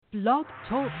Blog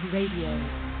Talk Radio.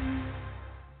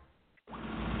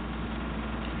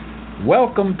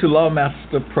 Welcome to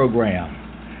Lawmaster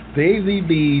Program. The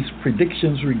AVB's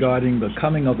predictions regarding the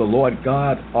coming of the Lord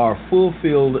God are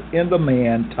fulfilled in the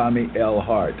man Tommy L.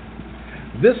 Hart.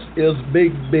 This is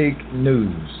big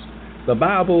news. The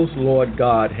Bible's Lord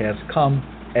God has come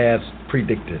as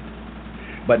predicted.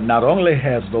 But not only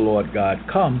has the Lord God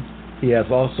come, he has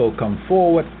also come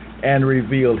forward and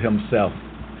revealed himself.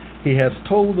 He has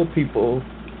told the people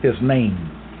his name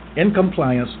in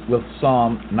compliance with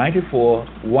Psalm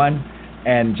 94:1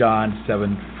 and John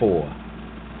 7:4.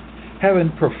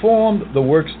 Having performed the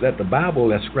works that the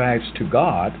Bible ascribes to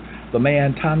God, the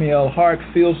man Tommy L. Hart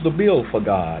fills the bill for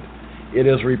God. It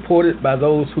is reported by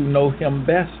those who know him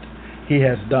best, he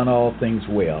has done all things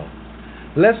well.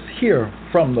 Let's hear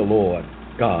from the Lord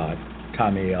God,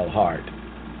 Tommy L. Hart.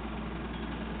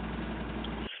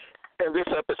 In this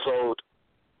episode,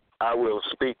 I will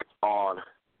speak on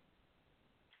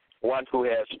one who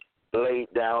has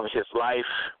laid down his life.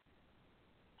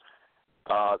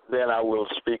 Then I will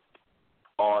speak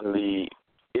on the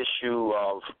issue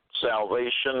of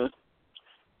salvation,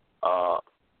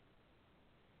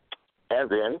 and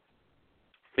then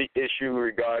the issue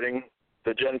regarding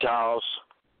the Gentiles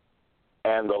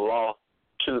and the law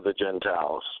to the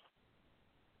Gentiles.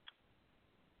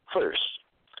 First,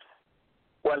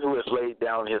 one who has laid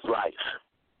down his life.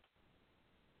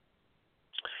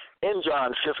 In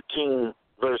John 15,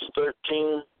 verse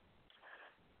 13,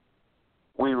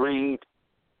 we read,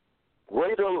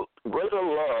 Greater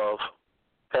love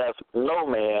hath no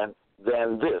man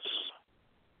than this,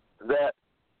 that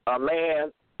a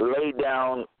man lay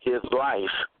down his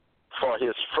life for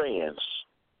his friends.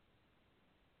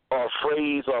 A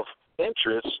phrase of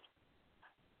interest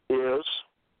is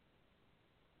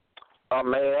a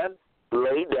man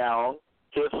lay down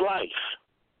his life.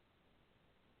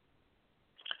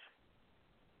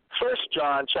 1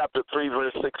 John chapter 3,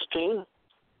 verse 16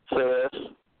 says,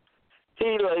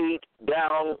 He laid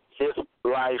down his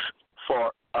life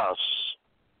for us.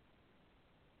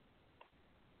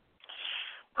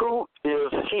 Who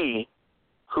is he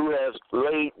who has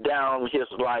laid down his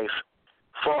life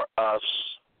for us?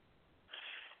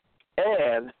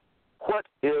 And what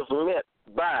is meant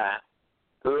by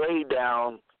lay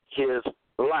down his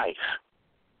life?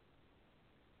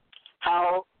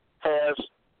 How has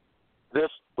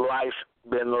this life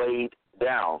been laid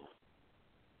down?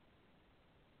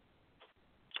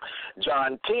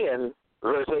 John 10,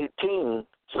 verse 18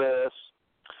 says,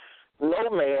 No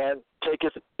man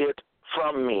taketh it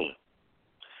from me,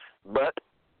 but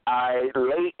I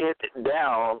lay it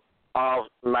down of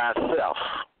myself.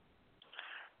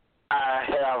 I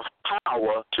have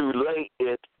power to lay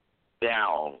it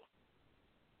down.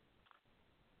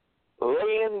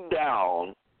 Laying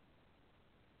down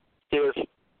his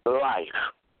life.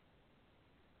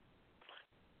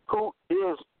 Who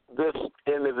is this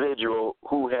individual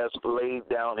who has laid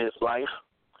down his life?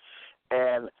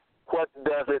 And what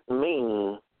does it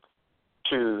mean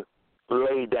to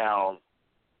lay down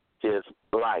his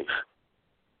life?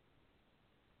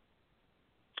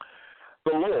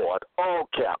 The Lord, all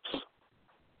caps.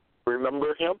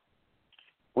 Remember him?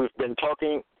 We've been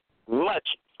talking much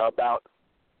about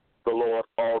the Lord,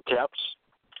 all caps.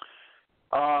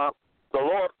 The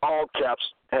Lord, all caps,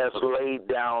 has laid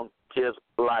down his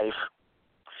life.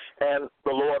 And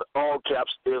the Lord, all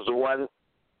caps, is the one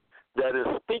that is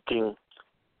speaking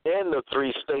in the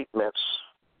three statements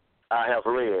I have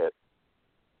read.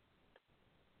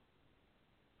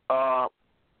 Lord,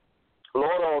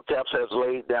 all caps, has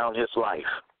laid down his life.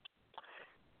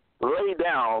 Lay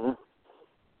down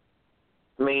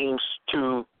means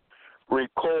to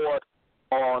record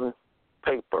on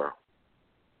paper.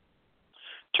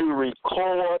 To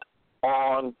record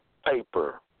on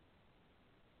paper.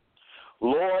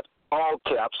 Lord, all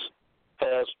caps,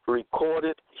 has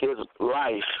recorded his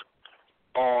life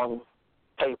on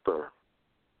paper.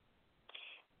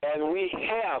 And we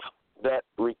have that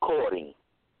recording.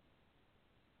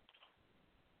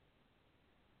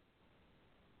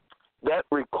 That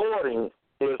recording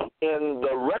is in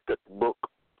the record book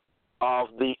of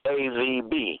the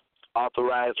AVB,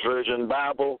 Authorized Version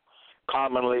Bible,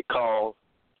 commonly called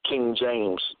King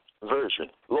James Version.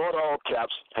 Lord, all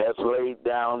caps, has laid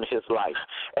down his life.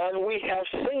 And we have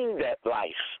seen that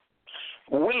life.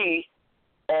 We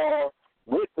are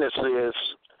witnesses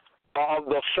of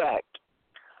the fact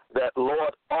that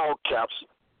Lord, all caps,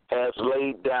 has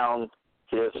laid down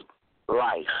his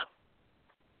life.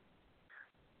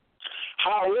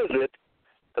 How is it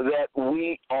that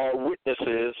we are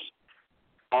witnesses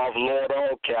of Lord,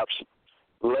 all caps,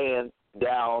 laying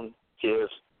down his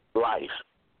life?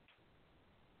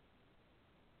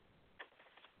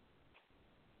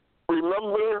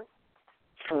 Remember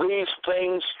these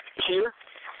things here?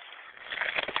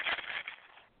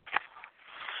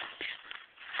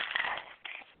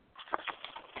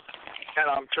 And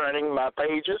I'm turning my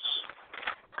pages.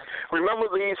 Remember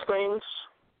these things?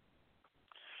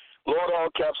 Lord all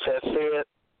caps has said,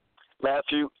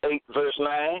 Matthew 8, verse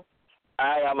 9,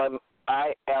 I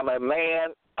am a man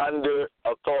under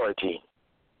authority.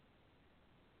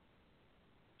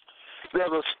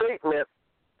 There's a statement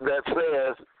that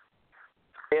says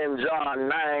in John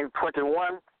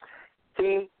 9:21,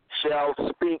 he shall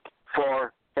speak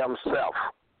for himself.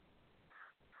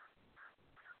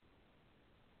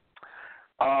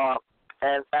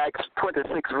 And Acts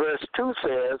 26, verse 2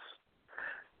 says,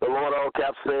 the Lord all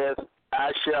caps says,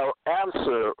 I shall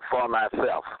answer for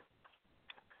myself.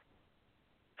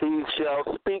 He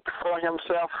shall speak for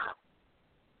himself.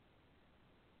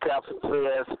 Caps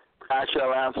says, I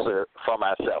shall answer for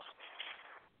myself.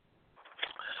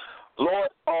 Lord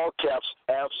all caps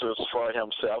answers for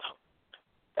himself,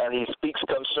 and he speaks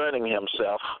concerning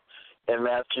himself in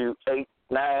Matthew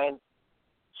 8:9,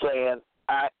 saying,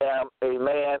 I am a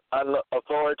man under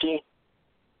authority.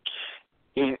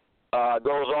 He goes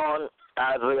on,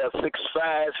 Isaiah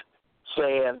 6:5,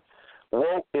 saying,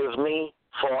 woe is me,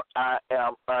 for I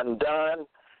am undone.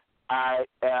 I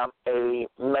am a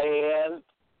man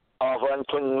of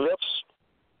unclean lips.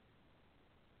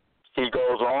 He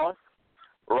goes on,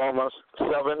 Romans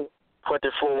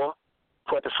 7:24,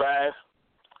 25,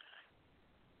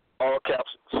 all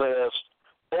caps says,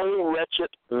 O wretched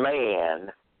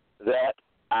man that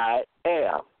I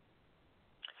am.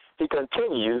 He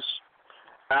continues,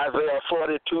 Isaiah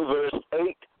 42, verse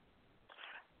 8,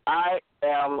 I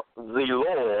am the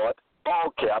Lord,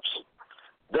 all caps,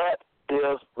 that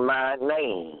is my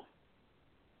name.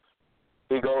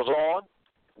 He goes on,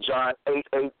 John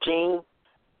 8:18,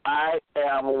 I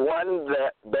am one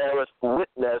that beareth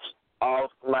witness of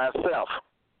myself.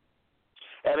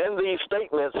 And in these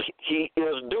statements, he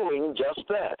is doing just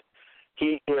that.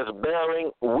 He is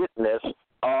bearing witness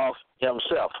of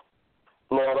himself.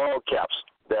 Lord all caps,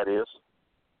 that is.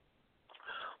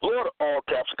 Lord all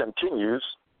caps continues,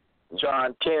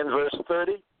 John 10, verse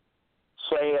 30,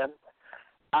 saying,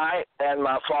 I and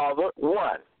my Father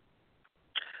one.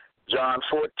 John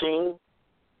 14,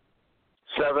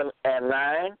 7 and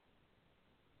 9,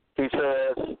 he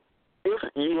says, if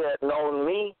ye had known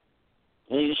me,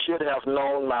 ye should have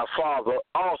known my Father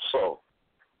also.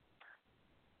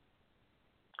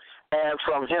 And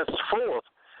from henceforth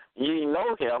ye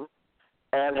know him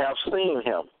and have seen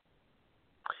him.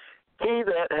 He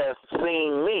that has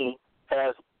seen me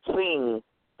has seen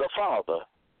the Father,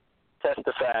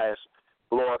 testifies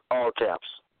Lord all caps.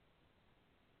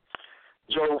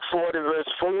 Job 40,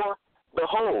 verse 4,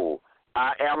 behold,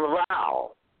 I am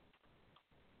thou,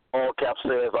 all caps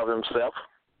says of himself.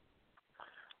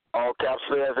 All caps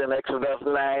says in Exodus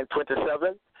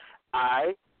 9:27,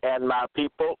 I and my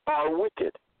people are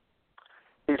wicked.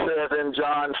 He says in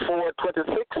John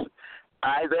 4:26,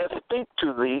 I that speak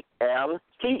to thee am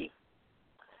he.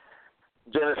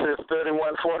 Genesis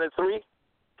 31:43,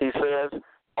 he says,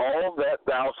 all that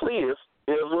thou seest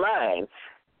is mine.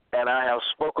 And I have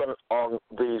spoken on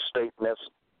these statements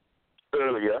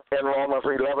earlier. In Romans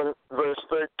 11, verse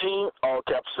 13, all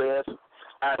caps says,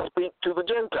 I speak to the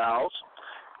Gentiles,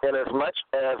 inasmuch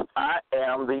as I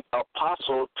am the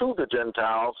apostle to the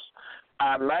Gentiles,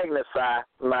 I magnify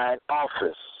mine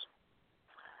office.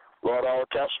 Lord all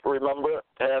caps, remember,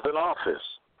 has an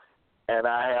office. And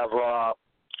I have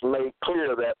made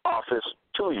clear that office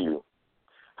to you.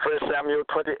 1 Samuel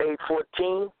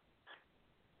 28:14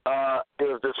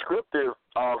 is descriptive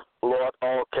of Lord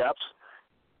all caps.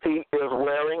 He is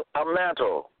wearing a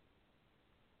mantle.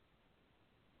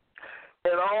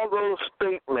 In all those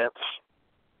statements,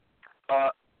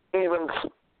 even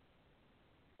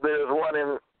there's one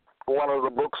in one of the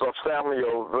books of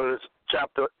Samuel,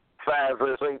 chapter 5,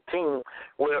 verse 18,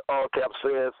 where all caps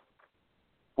says,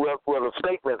 where the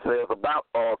statement says about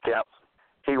all caps,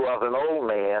 he was an old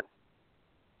man.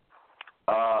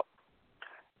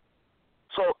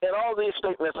 So in all these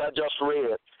statements I just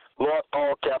read, Lord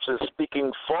all caps is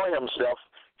speaking for himself.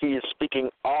 He is speaking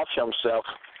of himself.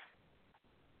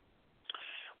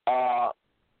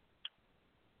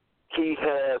 He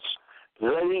has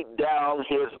laid down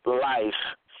his life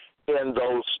in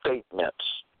those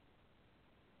statements.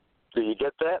 Do you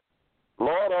get that?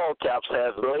 Lord all caps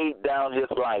has laid down his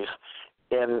life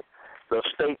in the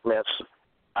statements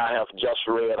I have just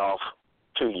read off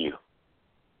to you.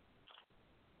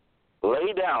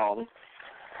 Lay down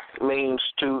means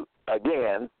to,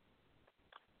 again,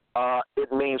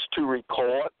 it means to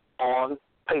record on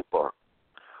paper.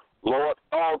 Lord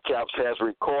all caps, has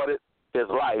recorded his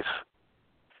life,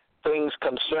 things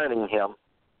concerning him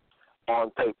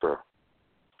on paper,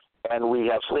 and we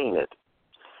have seen it.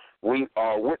 We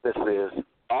are witnesses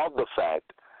of the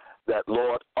fact that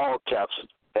Lord all caps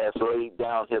has laid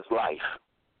down his life.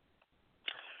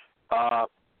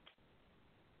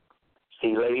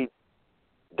 He laid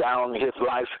down his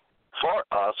life for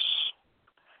us.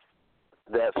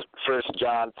 That's 1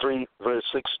 John 3, verse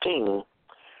 16,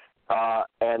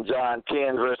 and John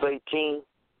 10, verse 18.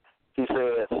 He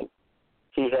says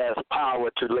he has power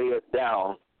to lay it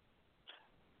down.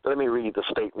 Let me read the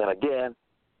statement again.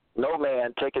 No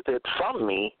man taketh it from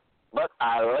me, but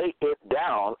I lay it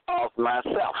down of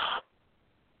myself.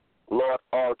 Lord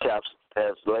all caps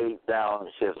has laid down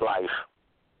his life.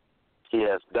 He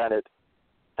has done it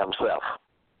himself.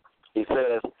 He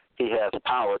says he has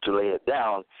power to lay it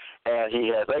down, and he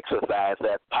has exercised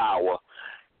that power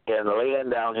in laying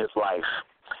down his life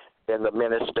in the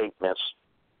many statements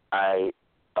I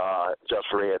just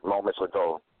read moments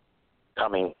ago,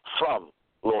 coming from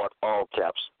Lord all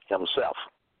caps himself.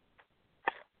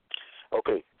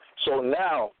 Okay, so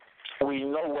now we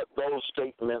know what those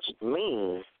statements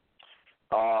mean,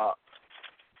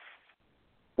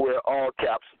 where all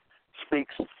caps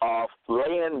speaks of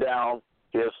laying down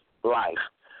his life.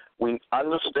 We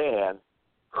understand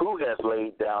who has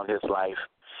laid down his life.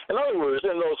 In other words,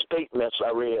 in those statements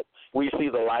I read, we see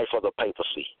the life of the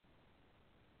papacy.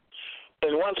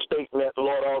 In one statement,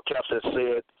 Lord all caps has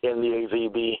said in the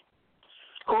AVB,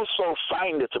 whoso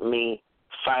findeth me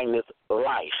findeth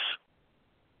life.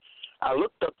 I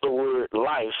looked up the word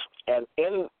life, and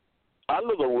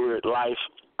under the word life,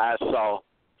 I saw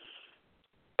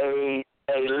a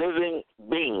living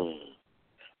being,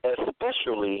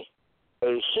 especially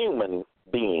a human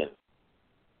being.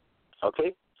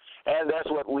 Okay? And that's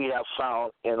what we have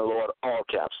found in Lord all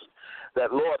caps,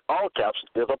 that Lord all caps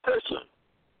is a person.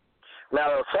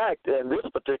 Matter of fact, in the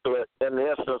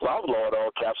instance of Lord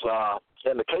all caps,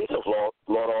 in the case of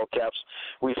Lord all caps,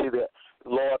 we see that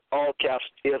Lord all caps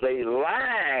is a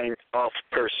line of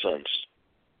persons,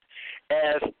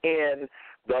 as in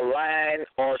the line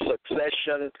or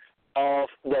succession of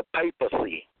the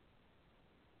papacy.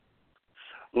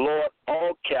 Lord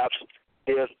all caps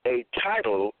is a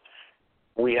title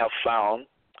we have found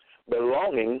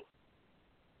belonging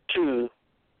to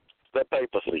the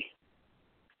papacy,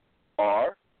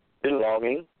 or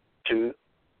belonging to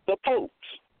the popes,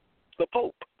 the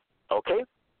Pope, okay?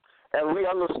 And we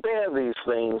understand these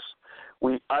things.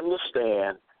 We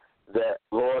understand that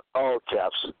Lord all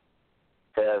caps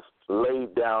has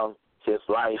laid down his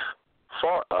life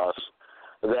for us,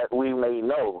 that we may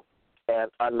know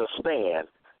and understand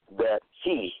that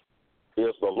he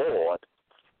is the Lord,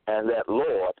 and that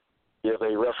Lord is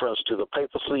a reference to the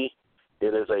papacy.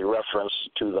 It is a reference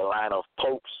to the line of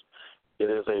popes. It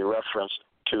is a reference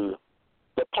to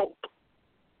the Pope.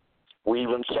 We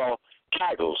even saw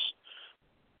titles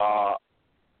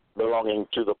belonging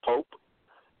to the Pope,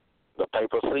 the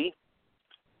papacy,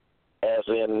 as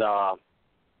in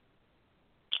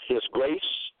His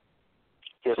Grace,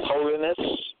 His Holiness,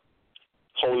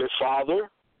 Holy Father.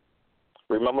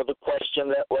 Remember the question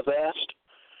that was asked?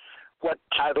 What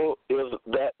title is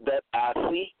that I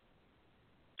see?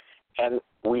 And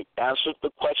we answered the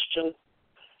question.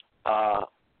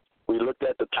 We looked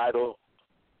at the title.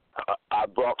 I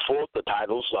brought forth the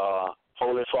titles,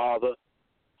 Holy Father,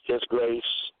 His Grace,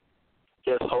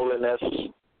 His Holiness,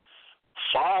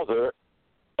 Father,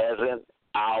 as in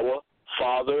our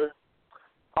Father.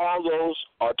 All those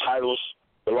are titles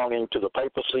belonging to the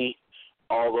papacy.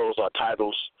 All those are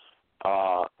titles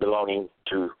belonging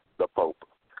to the Pope.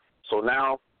 So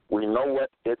now we know what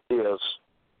it is.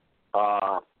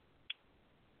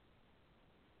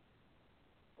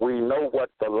 We know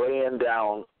what the laying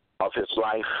down of his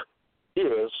life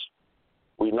is.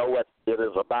 We know what it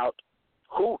is about,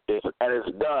 who is, and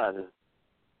it's done.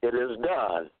 It is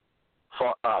done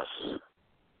for us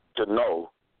to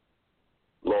know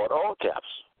Lord all caps.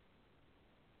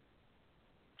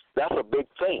 That's a big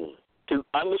thing to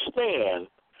understand.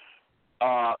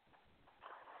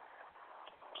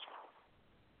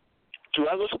 To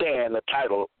understand the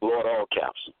title Lord all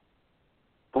caps,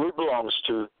 who it belongs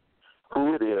to,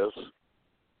 who it is,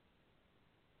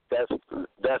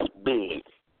 that's big.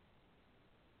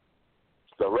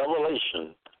 The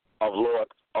revelation of Lord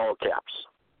all caps.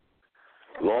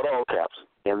 Lord all caps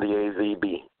in the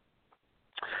AZB.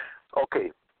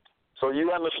 Okay, so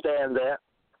you understand that.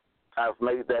 I've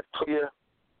made that clear.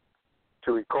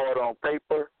 To record on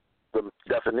paper the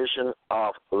definition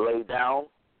of lay down.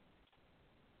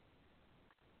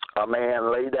 A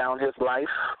man lay down his life.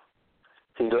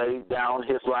 He laid down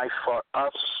his life for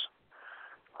us.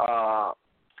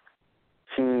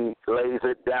 He lays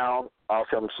it down of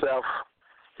himself.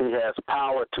 He has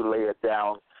power to lay it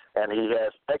down, and he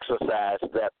has exercised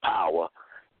that power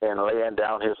in laying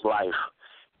down his life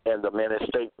in the many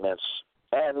statements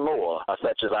and more,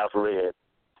 such as I've read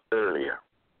earlier.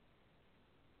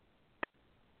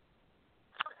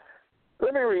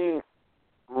 Let me read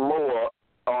more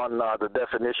on the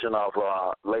definition of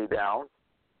lay down.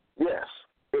 Yes,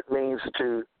 it means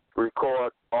to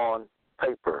record on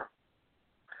paper.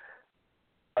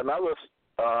 Another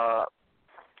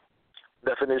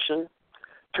definition,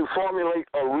 to formulate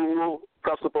a rule,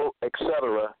 principle,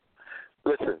 etc.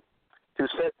 Listen, to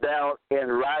set down in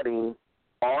writing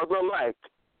or the like,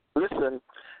 listen,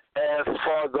 as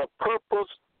for the purpose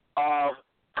of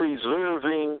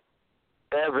preserving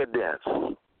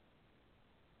evidence.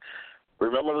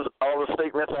 Remember all the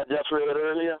statements I just read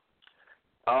earlier?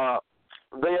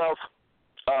 They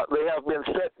have been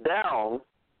set down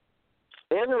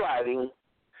in writing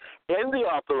in the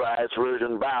Authorized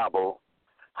Version Bible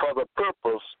for the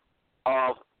purpose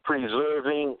of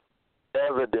preserving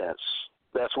evidence.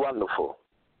 That's wonderful.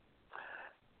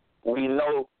 We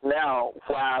know now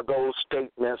why those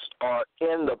statements are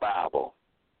in the Bible.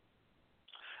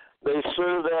 They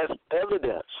serve as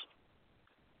evidence.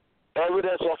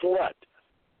 Evidence of what?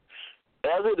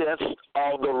 Evidence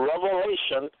of the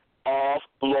revelation of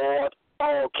Lord,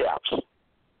 all caps.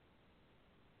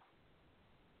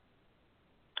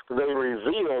 They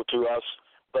reveal to us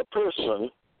the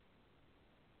person,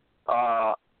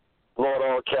 Lord,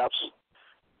 all caps,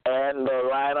 and the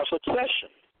line of succession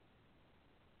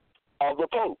of the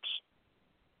popes.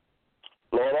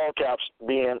 Lord, all caps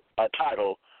being a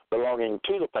title belonging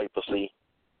to the papacy,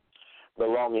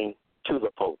 belonging to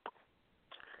the Pope.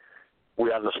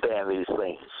 We understand these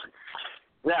things.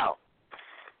 Now,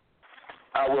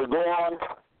 I will go on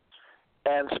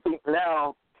and speak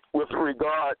now with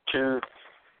regard to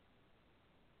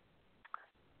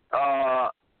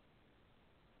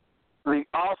the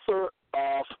author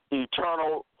of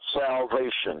eternal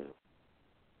salvation.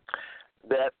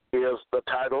 That is the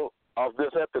title of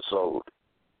this episode.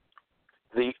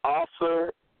 The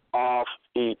author of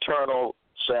eternal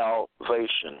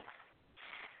salvation.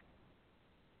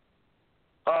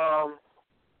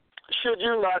 Should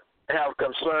you not have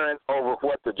concern over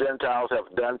what the Gentiles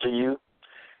have done to you?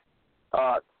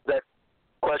 That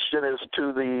question is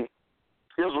to the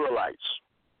Israelites.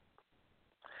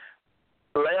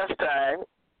 Last time,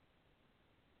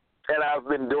 and I've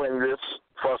been doing this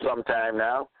for some time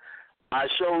now, I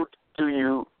showed to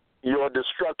you your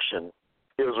destruction,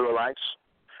 Israelites.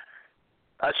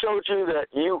 I showed you that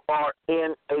you are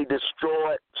in a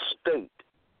destroyed state.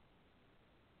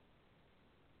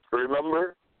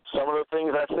 Remember some of the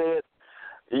things I said?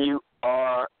 You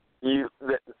are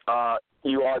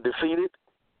defeated.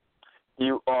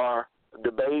 You are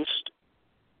debased.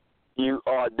 You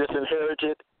are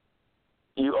disinherited.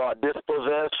 You are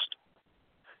dispossessed.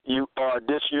 You are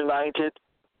disunited.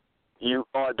 You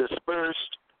are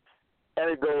dispersed.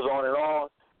 And it goes on and on.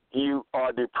 You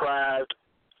are deprived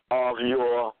of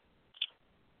you're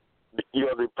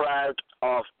deprived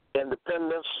of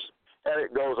independence, and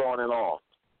it goes on and on.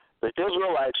 The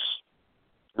Israelites'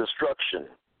 destruction.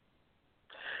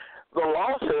 The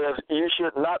law says you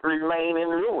should not remain in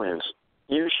ruins.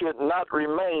 You should not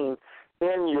remain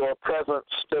in your present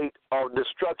state of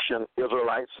destruction,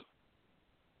 Israelites.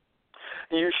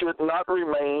 You should not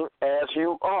remain as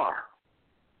you are.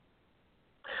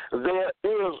 There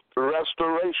is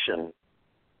restoration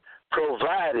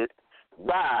provided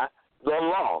by the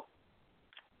law.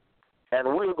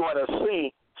 And we're going to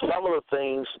see some of the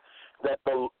things that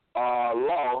the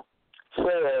law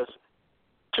says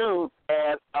to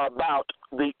and about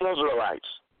the Israelites.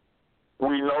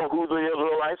 We know who the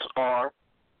Israelites are.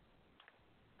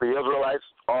 The Israelites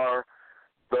are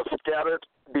the scattered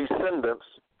descendants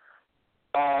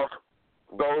of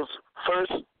those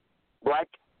first black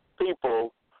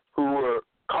people who were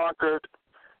conquered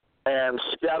and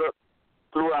scattered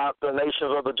throughout the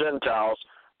nations of the Gentiles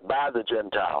by the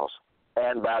Gentiles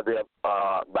and by the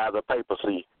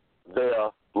papacy, their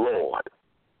Lord,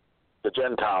 the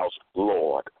Gentiles'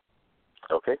 Lord.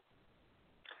 Okay?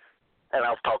 And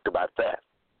I've talked about that.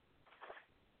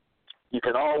 You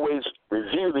can always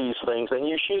review these things, and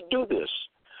you should do this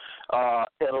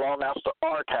in Law Master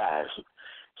Archives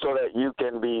so that you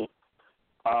can be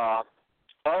up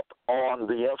on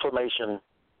the information,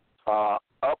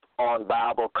 up on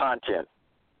Bible content,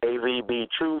 AVB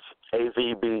truth,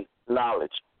 AVB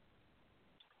knowledge.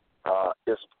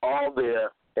 It's all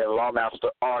there in Law Master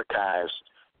Archives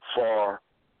for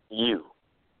you.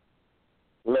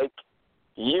 make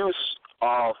use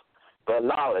of the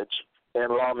knowledge in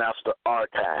Lawmaster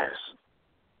Archives.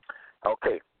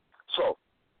 Okay, so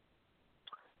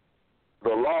the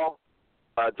law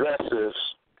addresses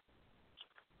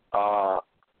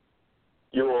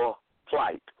your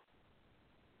plight.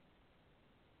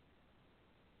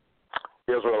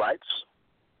 Israelites.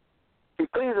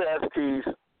 Ecclesiastes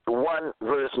 1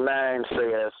 verse 9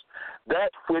 says,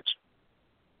 that which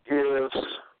is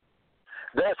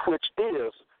that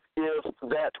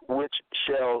which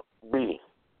shall be.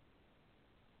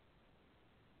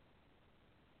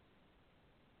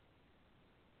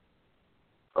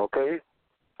 Okay?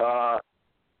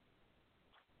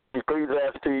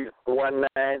 Ecclesiastes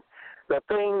 1:9, the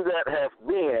thing that hath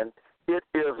been, it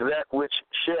is that which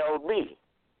shall be,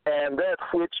 and that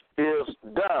which is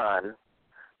done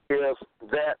is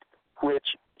that which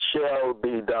shall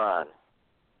be done.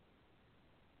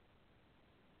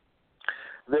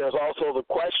 There's also the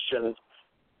question,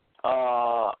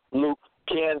 Luke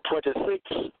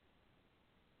 10:26,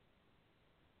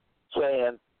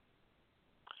 saying,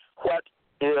 what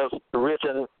is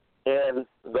written in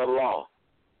the law?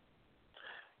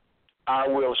 I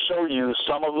will show you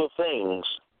some of the things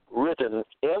written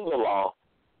in the law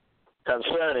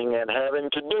concerning and having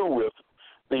to do with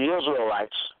the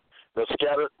Israelites, the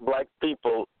scattered black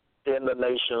people in the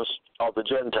nations of the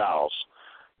Gentiles.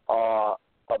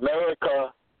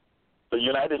 America, the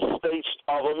United States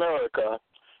of America,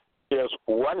 is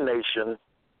one nation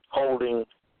holding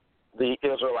the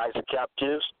Israelites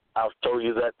captives. I've told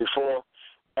you that before.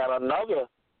 And another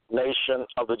nation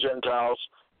of the Gentiles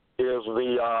is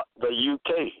the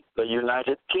UK, the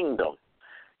United Kingdom.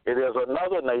 It is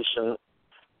another nation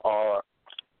or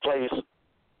place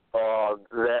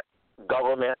that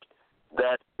government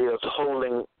that is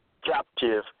holding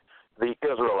captive the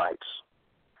Israelites,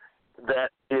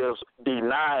 that is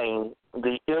denying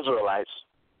the Israelites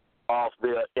of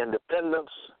their independence.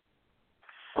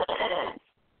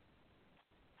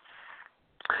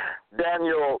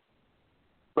 Daniel,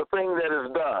 the thing that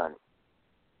is done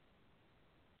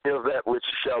is that which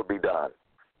shall be done.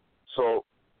 So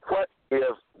what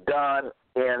is done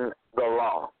in the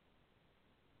law?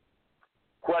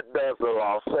 What does the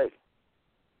law say?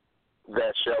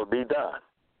 That shall be done.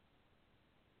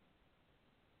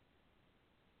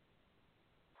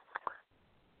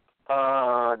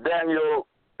 Daniel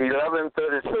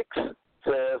 11:36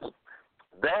 says,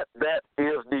 that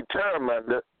is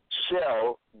determined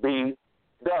shall be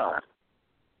done.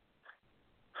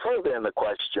 Further in the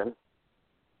question,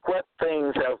 what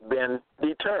things have been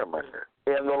determined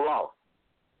in the law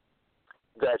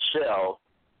that shall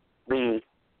be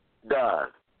done?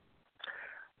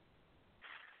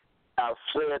 I've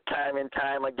said time and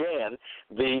time again,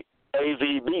 the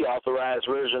AVB, Authorized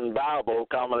Version Bible,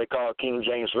 commonly called King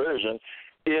James Version,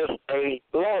 is a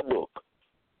law book.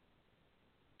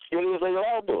 It is a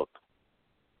law book.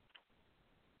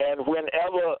 And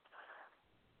whenever,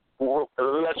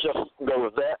 let's just go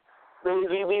with that, the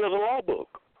AVB is a law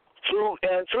book. True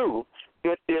and true,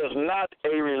 it is not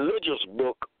a religious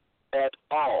book at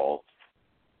all.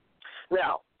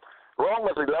 Now,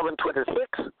 Romans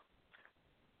 11:26,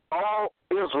 all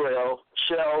Israel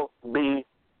shall be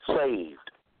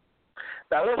saved.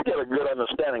 Now, let's get a good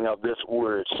understanding of this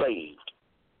word saved.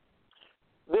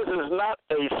 This is not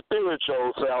a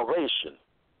spiritual salvation,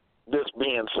 this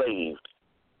being saved.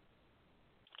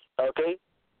 Okay?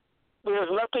 There's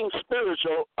nothing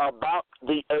spiritual about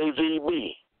the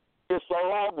AVB. It's a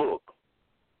law book.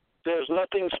 There's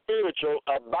nothing spiritual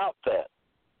about that.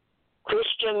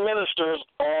 Christian ministers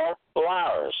are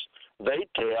liars. They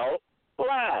tell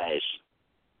lies.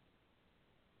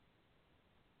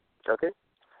 Okay?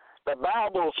 The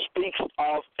Bible speaks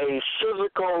of a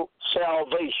physical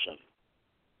salvation.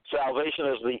 Salvation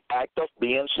is the act of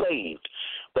being saved.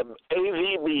 The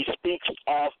AVB speaks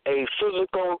of a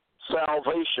physical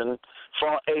salvation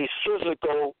for a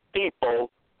physical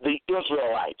people, the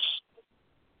Israelites.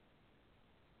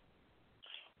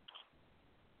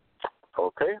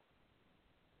 Okay?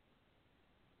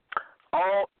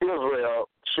 All Israel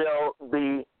shall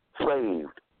be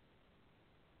saved.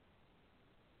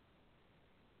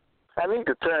 I need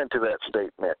to turn to that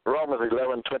statement, Romans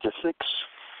 11:26.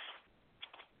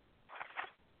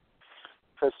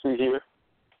 Let's see here.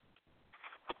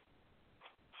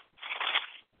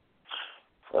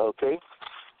 Okay.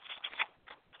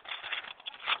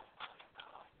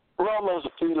 Romans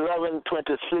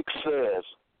 11:26 says,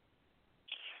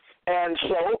 and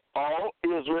so all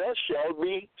Israel shall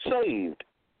be saved.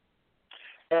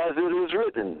 As it is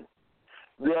written,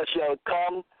 there shall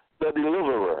come the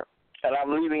deliverer. And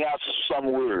I'm leaving out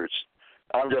some words.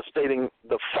 I'm just stating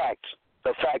the facts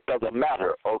the fact of the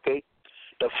matter, okay?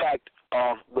 The fact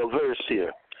of the verse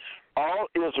here. All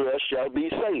Israel shall be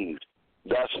saved.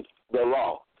 That's the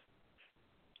law.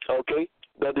 Okay?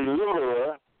 The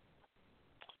deliverer,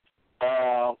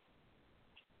 and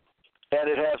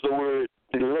it has the word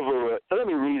deliverer. Let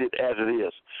me read it as it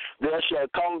is. There shall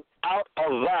come out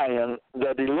of Zion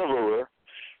the deliverer,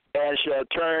 and shall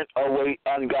turn away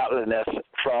ungodliness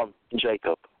from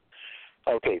Jacob.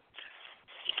 Okay.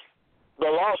 The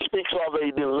law speaks of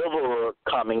a deliverer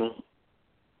coming.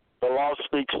 The law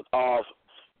speaks of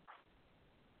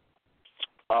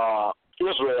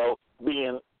Israel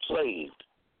being saved.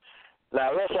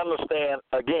 Now let's understand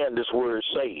again this word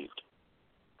saved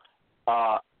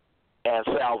and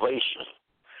salvation.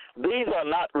 These are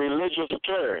not religious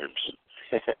terms.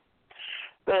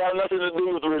 They have nothing to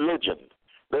do with religion.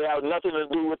 They have nothing to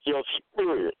do with your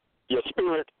spirit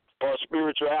or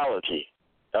spirituality.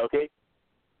 Okay?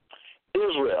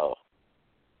 Israel,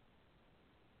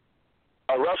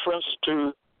 a reference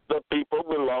to the people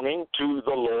belonging to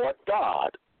the Lord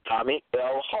God, Tommy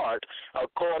L. Hart,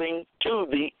 according to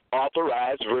the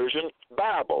Authorized Version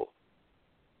Bible.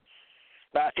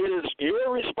 Now, it is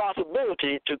your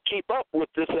responsibility to keep up with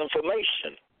this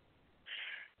information,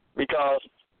 because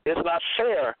it's not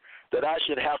fair that I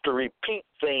should have to repeat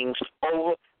things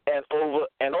over and over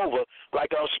and over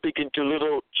like I'm speaking to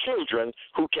little children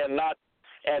who cannot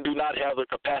and do not have the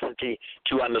capacity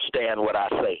to understand what I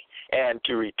say and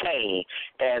to retain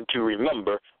and to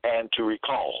remember and to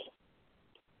recall.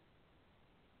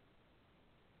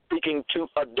 Speaking to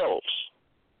adults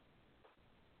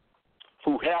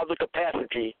who have the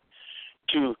capacity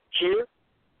to hear,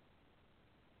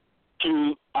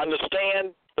 to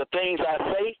understand the things I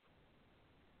say,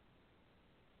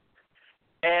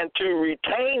 and to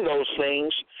retain those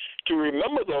things, to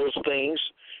remember those things,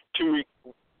 to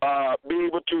be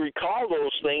able to recall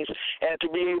those things, and to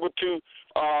be able to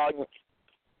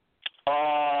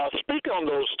speak on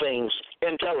those things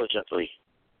intelligently.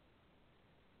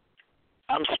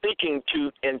 I'm speaking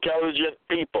to intelligent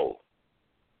people.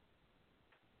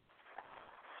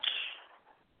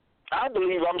 I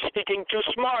believe I'm speaking to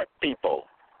smart people.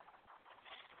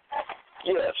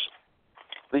 Yes,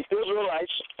 the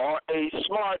Israelites are a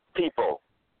smart people.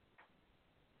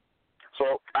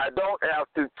 So I don't have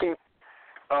to keep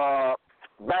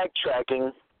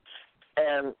backtracking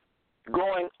and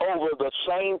going over the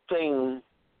same thing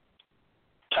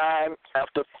time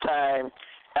after time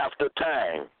after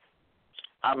time.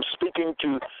 I'm speaking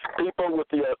to people with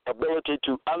the ability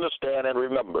to understand and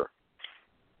remember.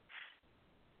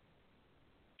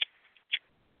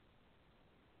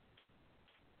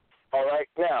 All right,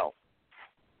 now,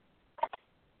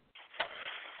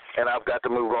 and I've got to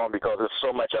move on because there's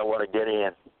so much I want to get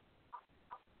in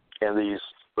these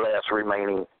last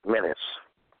remaining minutes.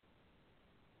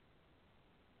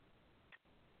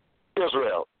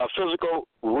 Israel, a physical,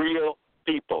 real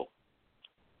people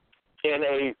in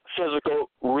a physical,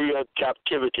 real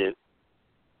captivity.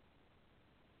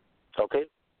 Okay?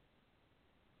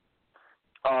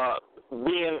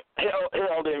 Being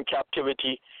held in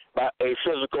captivity by a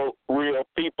physical, real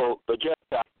people, the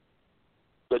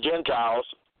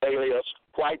Gentiles, alias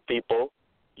white people,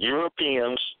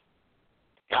 Europeans,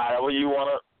 however you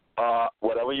want to,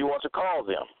 whatever you want to call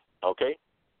them, okay?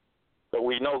 But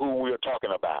we know who we are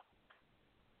talking about.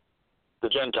 The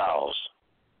Gentiles,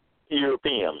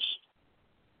 Europeans.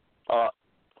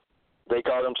 They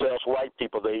call themselves white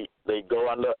people. They go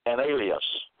under an alias,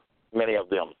 many of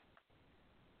them.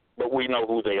 But we know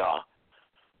who they are.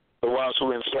 The ones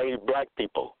who enslaved black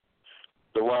people,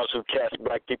 the ones who cast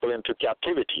black people into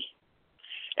captivity,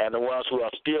 and the ones who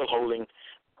are still holding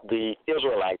the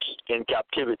Israelites in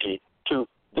captivity to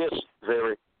this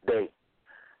very day.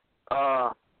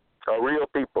 Real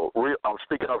people. I'm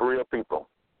speaking of real people.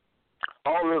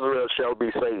 All Israel shall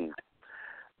be saved.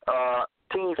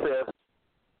 King says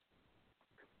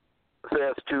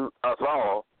to us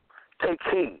all, take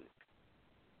heed.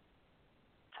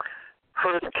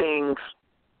 1 Kings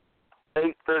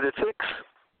 8:36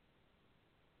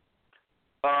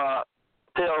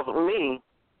 tells me,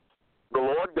 the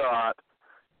Lord God,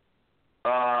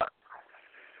 I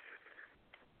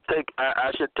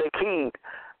should take heed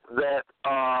that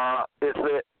it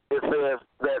says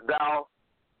that thou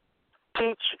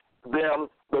teach them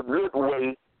the good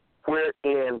way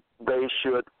wherein they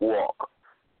should walk.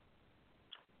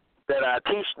 That I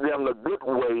teach them the good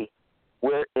way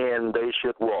wherein they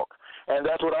should walk. And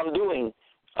that's what I'm doing,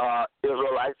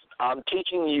 Israelites. I'm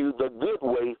teaching you the good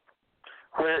way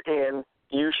wherein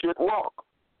you should walk.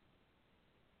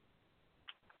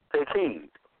 Take heed.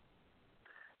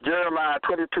 Jeremiah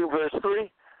 22, verse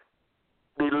 3,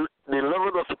 deliver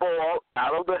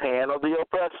of the hand of the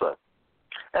oppressor.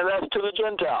 And that's to the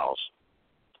Gentiles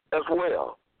as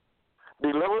well.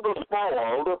 Deliver the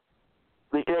spoiled,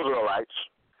 the Israelites,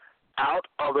 out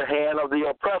of the hand of the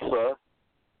oppressor,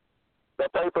 the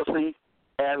papacy,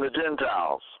 and the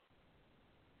Gentiles.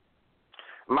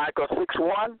 Micah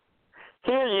 6:1,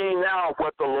 hear ye now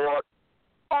what the Lord,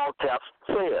 all caps,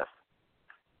 saith.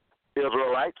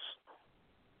 Israelites,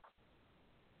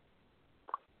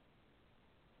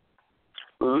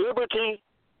 liberty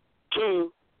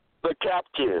to the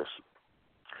captives.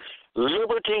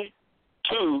 Liberty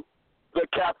to the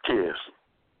captives.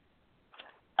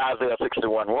 Isaiah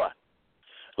 61:1.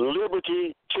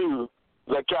 Liberty to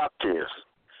the captives.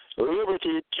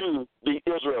 Liberty to the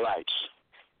Israelites.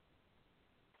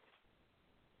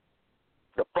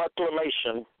 The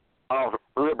proclamation of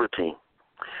liberty.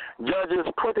 Judges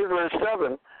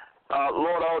 20:7,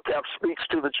 Lord Allcap speaks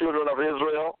to the children of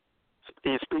Israel.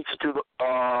 He speaks to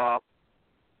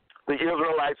the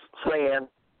Israelites saying,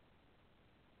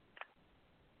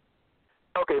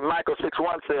 okay, Micah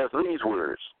 6:1 says these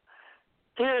words,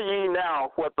 hear ye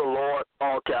now what the Lord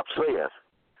Allcap saith.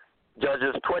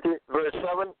 Judges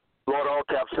 20:7, Lord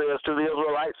Allcap says to the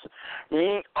Israelites,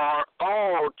 ye are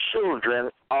all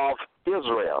children of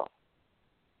Israel.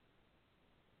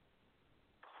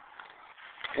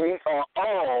 Ye are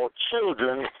all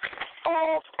children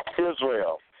of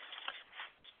Israel.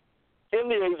 In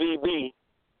the AVB,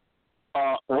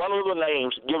 one of the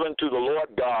names given to the Lord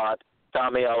God,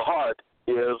 Tommy L. Hart,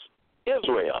 is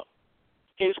Israel.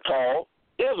 He's called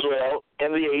Israel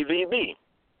in the AVB.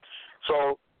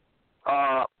 So,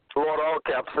 Lord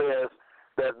Allcap says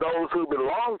that those who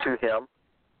belong to him,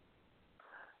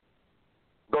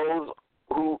 those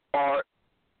who are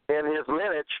in his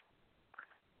lineage,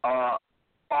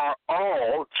 are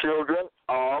all children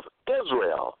of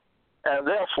Israel, and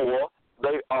therefore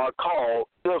they are called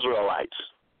Israelites.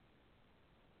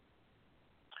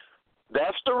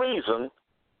 That's the reason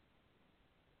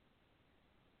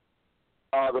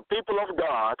the people of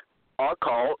God are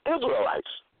called Israelites,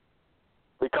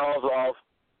 because of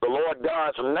the Lord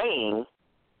God's name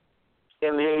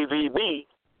in the AVB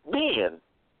being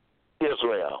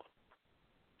Israel.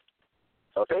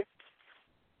 Okay?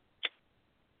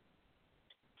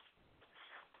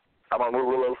 I'm going to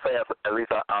move a little fast. At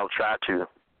least I'll try to.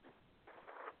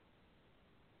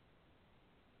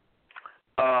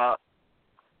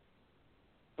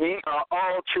 Ye are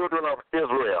all children of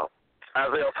Israel.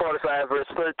 Isaiah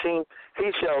 45:13,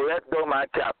 he shall let go my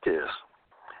captives.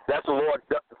 That's the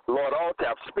Lord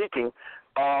Allcap speaking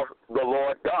of the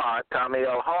Lord God, Tommy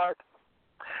L. Hart.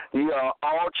 Ye are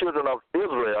all children of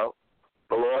Israel,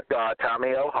 the Lord God,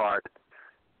 Tommy L. Hart.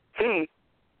 He,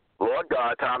 Lord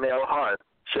God, Tommy L. Hart,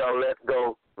 shall let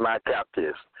go my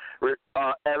captives.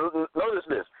 And notice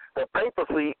this, the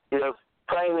papacy is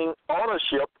claiming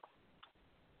ownership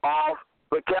of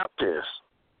the captives.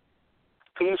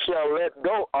 He shall let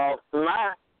go of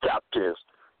my captives,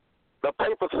 the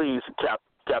papacy's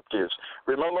captives.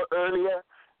 Remember earlier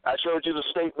I showed you the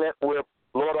statement where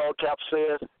Lord Allcap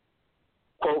says,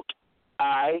 quote,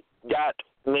 I got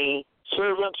me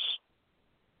servants,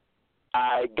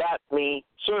 I got me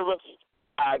servants,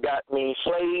 I got me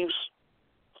slaves.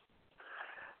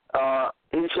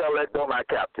 He shall let go my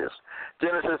captives.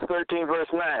 Genesis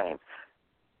 13:9,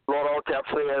 Lord Allcap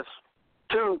says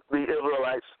to the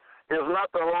Israelites, is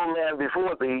not the whole land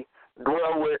before thee,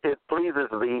 dwell where it pleases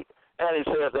thee, and he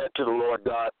says that to the Lord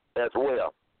God as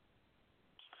well.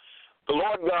 The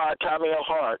Lord God, Tommy L.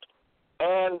 Hart,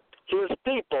 and his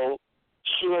people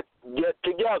should get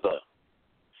together.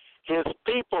 His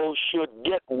people should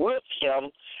get with him,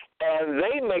 and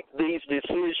they make these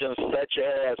decisions such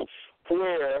as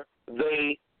where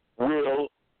they will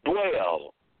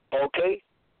dwell. Okay?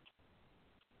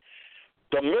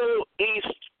 The Middle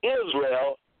East,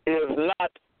 Israel, is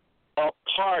not a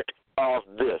part of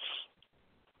this.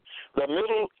 The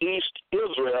Middle East,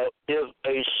 Israel, is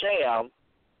a sham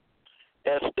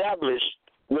established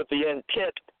with the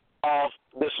intent of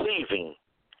deceiving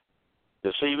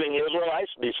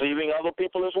Israelites, deceiving other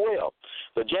people as well.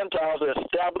 The Gentiles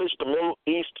established the Middle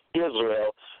East,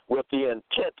 Israel, with the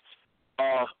intent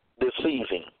of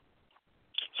deceiving.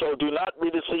 So do not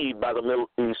be deceived by the Middle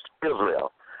East,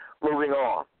 Israel. Moving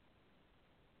on.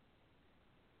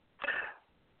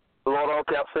 The Lord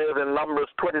Allcap says in Numbers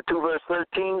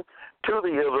 22:13 to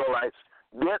the Israelites,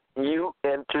 get you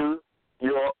into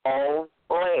your own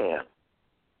land.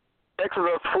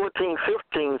 Exodus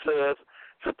 14:15 says,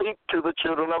 speak to the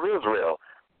children of Israel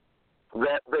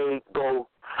that they go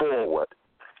forward.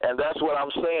 And that's what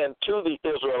I'm saying to the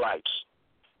Israelites.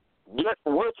 Get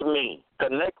with me.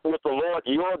 Connect with the Lord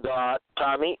your God,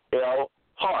 Tommy L.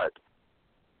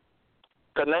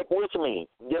 Connect with me.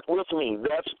 Get with me.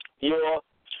 That's your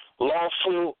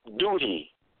lawful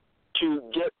duty to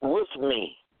get with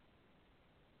me.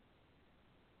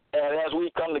 And as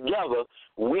we come together,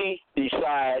 we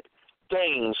decide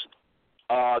things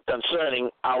concerning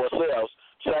ourselves,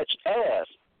 such as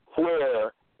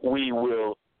where we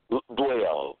will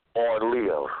dwell or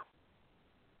live.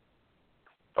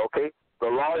 Okay? The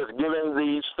law is giving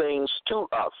these things to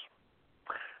us.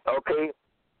 Okay?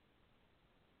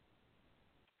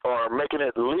 Or making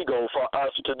it legal for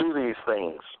us to do these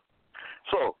things.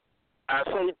 So, I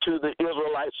say to the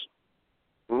Israelites,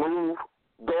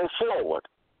 go forward.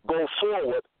 Go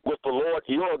forward with the Lord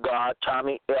your God,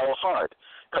 Tommy L. Hart.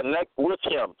 Connect with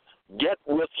him. Get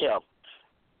with him.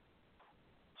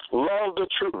 Love the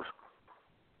truth.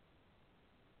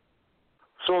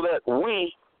 So that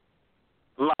we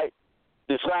might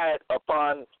decide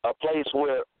upon a place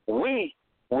where we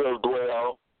will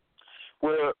dwell,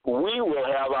 where we will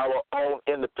have our own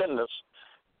independence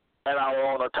and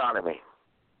our own autonomy,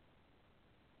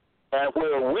 and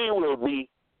where we will be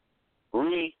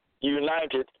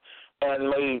reunited and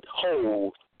made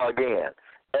whole again,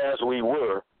 as we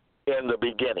were in the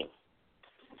beginning.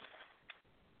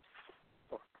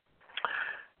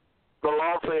 The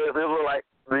law says, Israelite,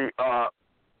 the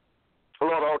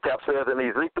Lord Allcap says in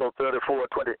Ezekiel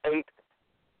 34:28,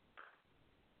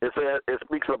 it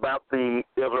speaks about the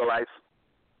Israelites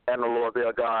and the Lord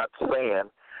their God, saying,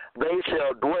 they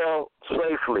shall dwell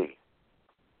safely.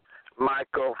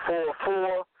 Micah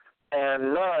 4:4,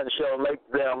 and none shall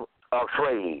make them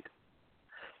afraid.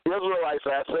 Israelites,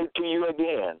 I say to you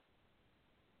again,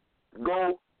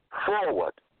 go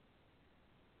forward.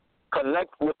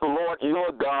 Connect with the Lord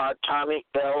your God, Tommy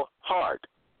L. Hart.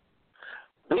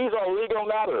 These are legal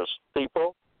matters,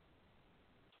 people.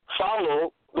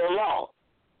 Follow the law.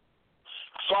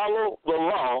 Follow the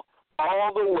law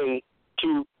all the way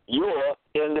to your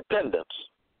independence.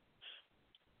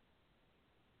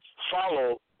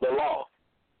 Follow the law.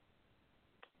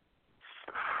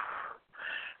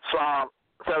 Psalm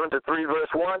 73, verse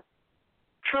 1,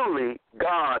 truly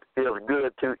God is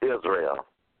good to Israel.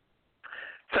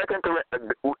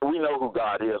 We know who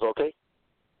God is, okay?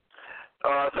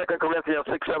 2 Corinthians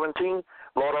 6:17,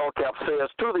 Lord Allcap says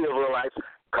to the Israelites,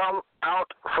 come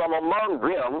out from among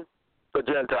them, the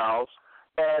Gentiles,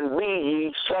 and be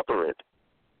ye separate.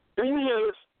 Do you hear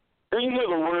this? Do you hear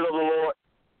the word of the Lord?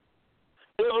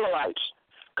 Israelites,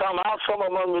 come out from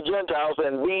among the Gentiles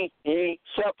and be ye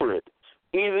separate.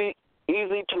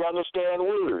 Easy to understand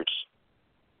words.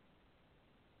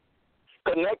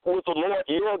 Connect with the Lord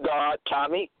your God,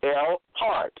 Tommy L.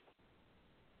 Hart.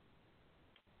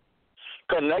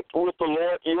 Connect with the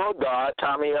Lord your God,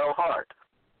 Tommy L. Hart.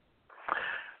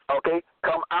 Okay,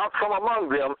 come out from among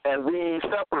them and be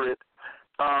separate,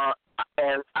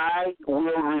 and I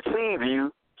will receive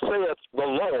you, saith the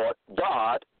Lord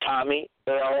God, Tommy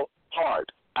L.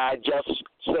 Hart. I just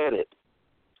said it.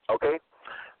 Okay?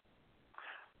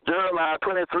 Jeremiah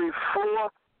 23:4,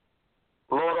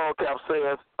 Lord Allcap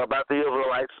says about the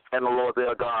Israelites and the Lord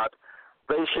their God,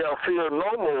 they shall fear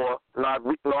no more,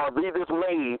 nor be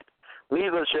dismayed,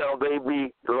 neither shall they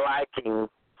be lacking,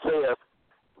 saith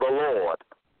the Lord.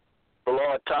 The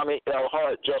Lord Tommy L.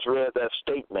 Hart just read that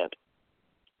statement,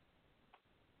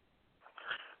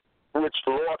 which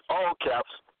the Lord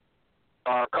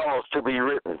Allcaps calls to be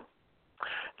written.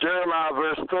 Jeremiah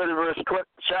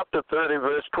chapter 30,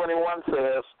 verse 21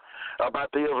 says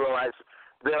about the Israelites,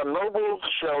 their nobles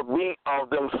shall be of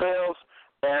themselves,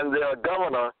 and their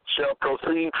governor shall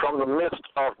proceed from the midst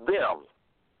of them.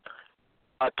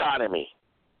 Autonomy.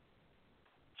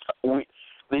 The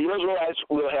Israelites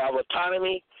will have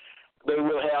autonomy. They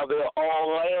will have their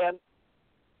own land.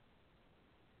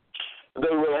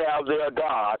 They will have their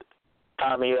God,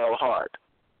 Tommy L. Hart.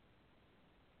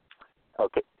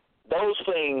 Okay. Those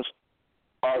things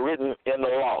are written in the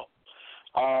law.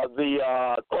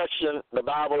 The question the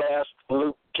Bible asked,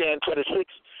 Luke 10:26,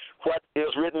 what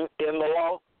is written in the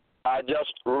law? I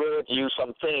just read you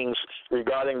some things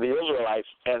regarding the Israelites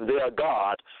and their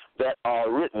God that are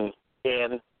written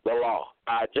in the law.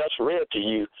 I just read to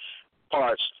you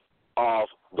parts of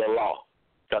the law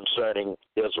concerning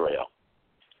Israel.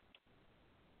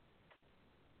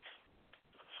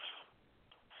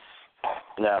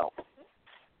 Now,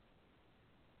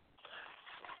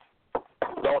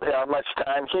 don't have much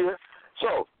time here.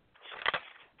 So,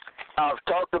 I've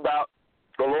talked about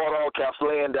the Lord Allcaps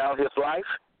laying down his life.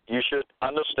 You should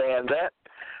understand that.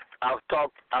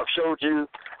 I've showed you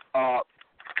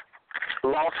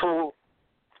lawful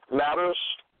matters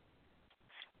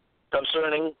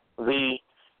concerning the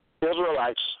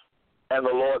Israelites and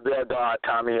the Lord their God,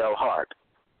 Tommy L. Hart.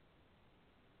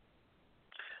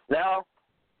 Now,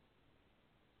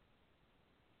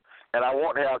 and I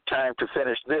won't have time to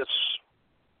finish this,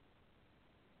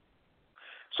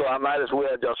 so I might as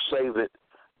well just save it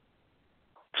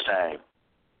next time.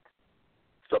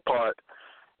 The part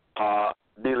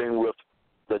dealing with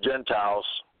the Gentiles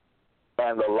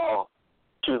and the law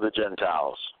to the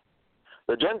Gentiles.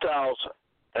 The Gentiles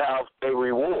have a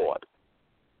reward.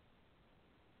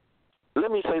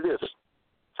 Let me say this.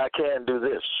 I can do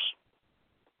this.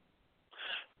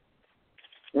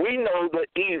 We know the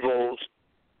evils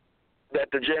that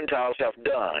the Gentiles have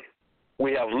done.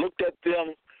 We have looked at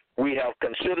them. We have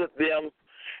considered them.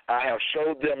 I have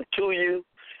showed them to you.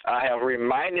 I have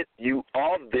reminded you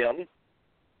of them.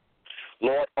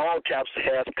 Lord, all caps,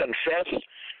 has confessed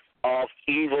of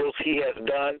evils he has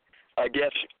done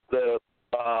against the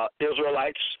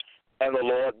Israelites and the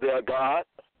Lord their God.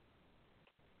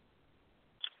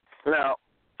 Now,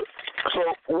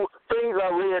 so things I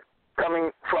read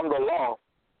coming from the law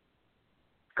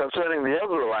concerning the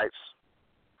Israelites,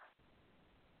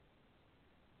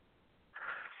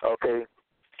 okay,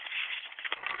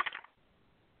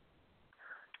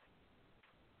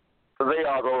 they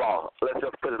are the law. Let's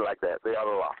just put it like that. They are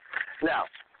the law. Now,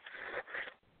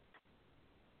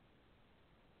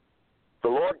 the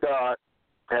Lord God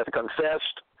has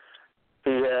confessed.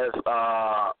 He has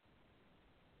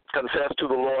confessed to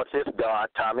the Lord his God,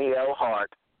 Tommy L. Hart.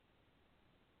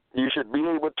 You should be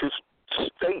able to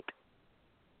state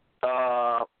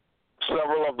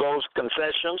several of those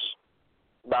confessions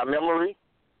by memory.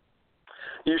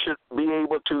 You should be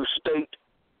able to state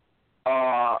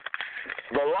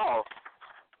the law.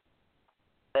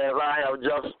 As I have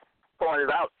just pointed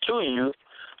out to you,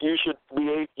 you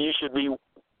should be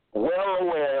well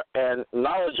aware and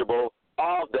knowledgeable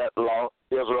of that law,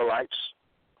 Israelites,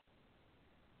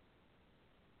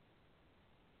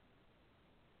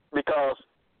 because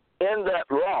in that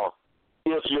law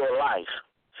is your life.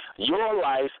 Your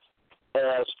life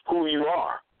as who you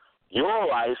are. Your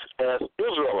life as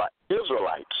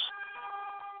Israelites.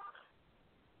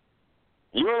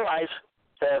 Your life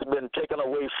has been taken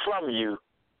away from you.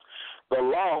 The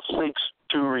law seeks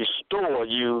to restore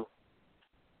you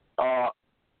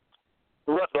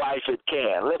what life it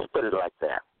can. Let's put it like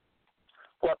that.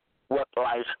 What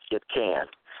life it can.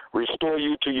 Restore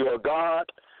you to your God,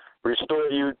 restore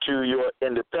you to your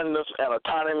independence and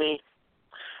autonomy,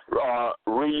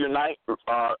 reunite,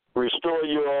 restore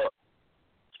your,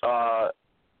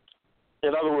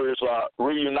 in other words,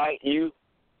 reunite you.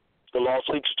 The law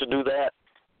seeks to do that.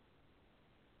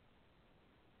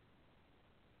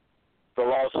 The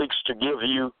law seeks to give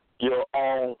you your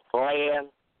own land.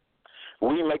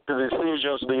 We make the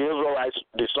decisions. The Israelites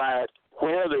decide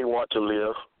where they want to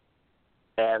live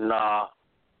and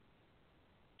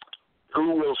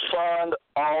who will fund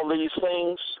all these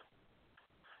things.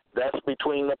 That's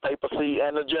between the papacy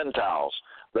and the Gentiles.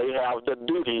 They have the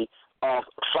duty of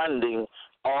funding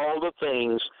all the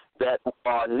things that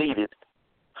are needed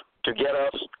to get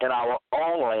us in our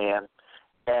own land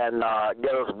and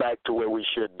get us back to where we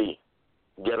should be,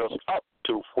 get us up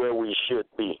to where we should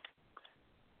be.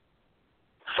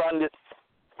 Funded,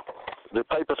 the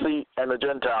papacy and the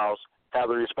Gentiles have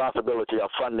the responsibility of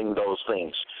funding those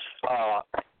things.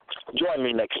 Join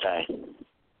me next time.